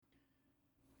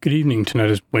Good evening.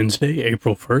 Tonight is Wednesday,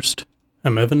 April 1st.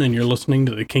 I'm Evan, and you're listening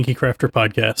to the Kinky Crafter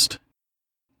podcast.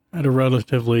 I had a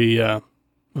relatively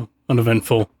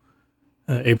uneventful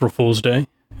April Fool's Day.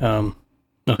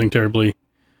 Nothing terribly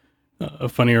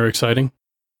funny or exciting.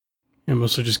 I'm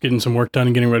mostly just getting some work done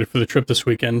and getting ready for the trip this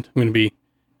weekend. I'm going to be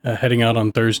heading out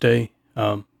on Thursday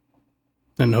and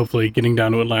hopefully getting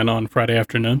down to Atlanta on Friday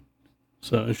afternoon.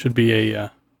 So it should be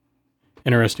a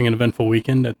interesting and eventful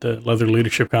weekend at the Leather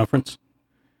Leadership Conference.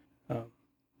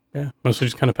 Mostly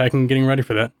just kind of packing and getting ready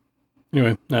for that.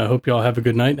 Anyway, I hope you all have a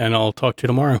good night, and I'll talk to you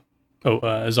tomorrow.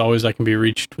 As always, I can be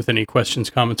reached with any questions,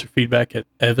 comments, or feedback at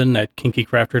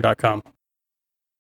evan@kinkycrafter.com.